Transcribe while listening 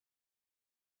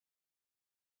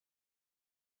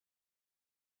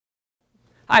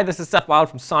Hi, this is Seth Wild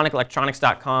from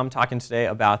Electronix.com talking today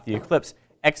about the Eclipse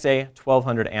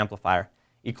XA1200 amplifier.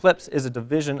 Eclipse is a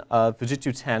division of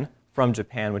Fujitsu 10 from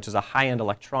Japan, which is a high-end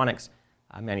electronics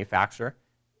manufacturer,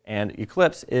 and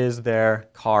Eclipse is their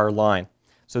car line.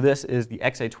 So this is the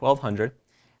XA1200.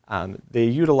 They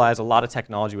utilize a lot of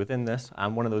technology within this,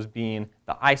 one of those being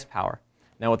the ICEpower.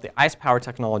 Now what the ICEpower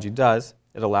technology does,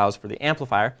 it allows for the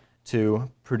amplifier to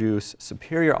produce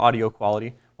superior audio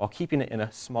quality while keeping it in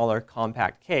a smaller,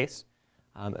 compact case,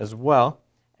 as well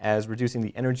as reducing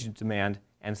the energy demand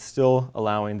and still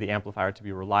allowing the amplifier to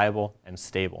be reliable and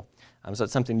stable. So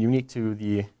it's something unique to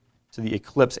the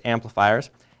Eclipse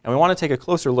amplifiers. And we want to take a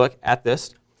closer look at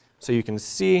this so you can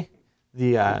see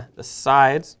the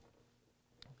sides.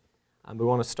 We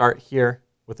want to start here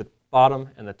with the bottom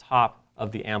and the top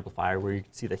of the amplifier where you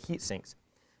can see the heat sinks.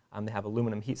 They have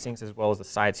aluminum heat sinks, as well as the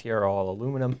sides here are all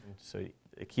aluminum, so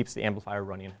it keeps the amplifier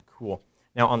running cool.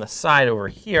 Now on the side over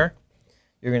here,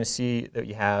 you're going to see that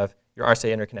you have your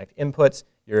RCA interconnect inputs,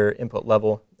 your input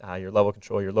level, your level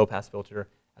control, your low pass filter,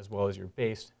 as well as your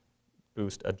bass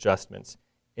boost adjustments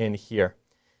in here.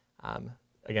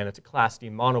 Again, it's a Class D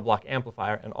monoblock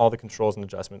amplifier, and all the controls and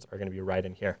adjustments are going to be right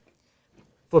in here.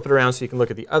 Flip it around so you can look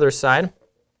at the other side.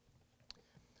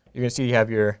 You're going to see you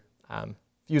have your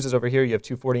fuses over here. You have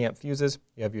two 40-amp fuses.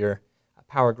 You have your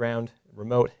power ground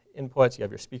remote inputs. You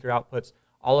have your speaker outputs.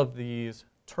 All of these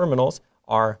terminals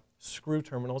are screw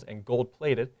terminals and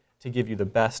gold-plated to give you the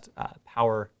best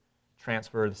power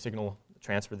transfer, the signal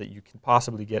transfer that you can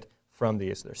possibly get from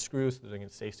these. So they're screws, so they're going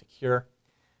to stay secure.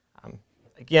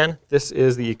 Again, this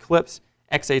is the Eclipse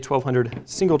XA1200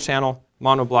 single-channel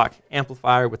monoblock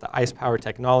amplifier with the ICEpower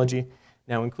technology.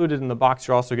 Now included in the box,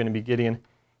 you're also going to be getting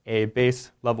a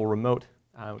bass level remote.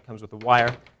 It comes with a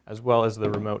wire, as well as the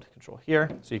remote control here,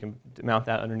 so you can mount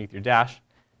that underneath your dash,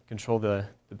 control the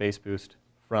bass boost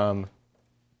from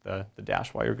the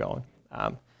dash while you're going.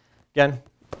 Again,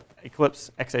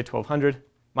 Eclipse XA1200.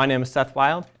 My name is Seth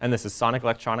Wild, and this is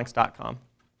Electronix.com.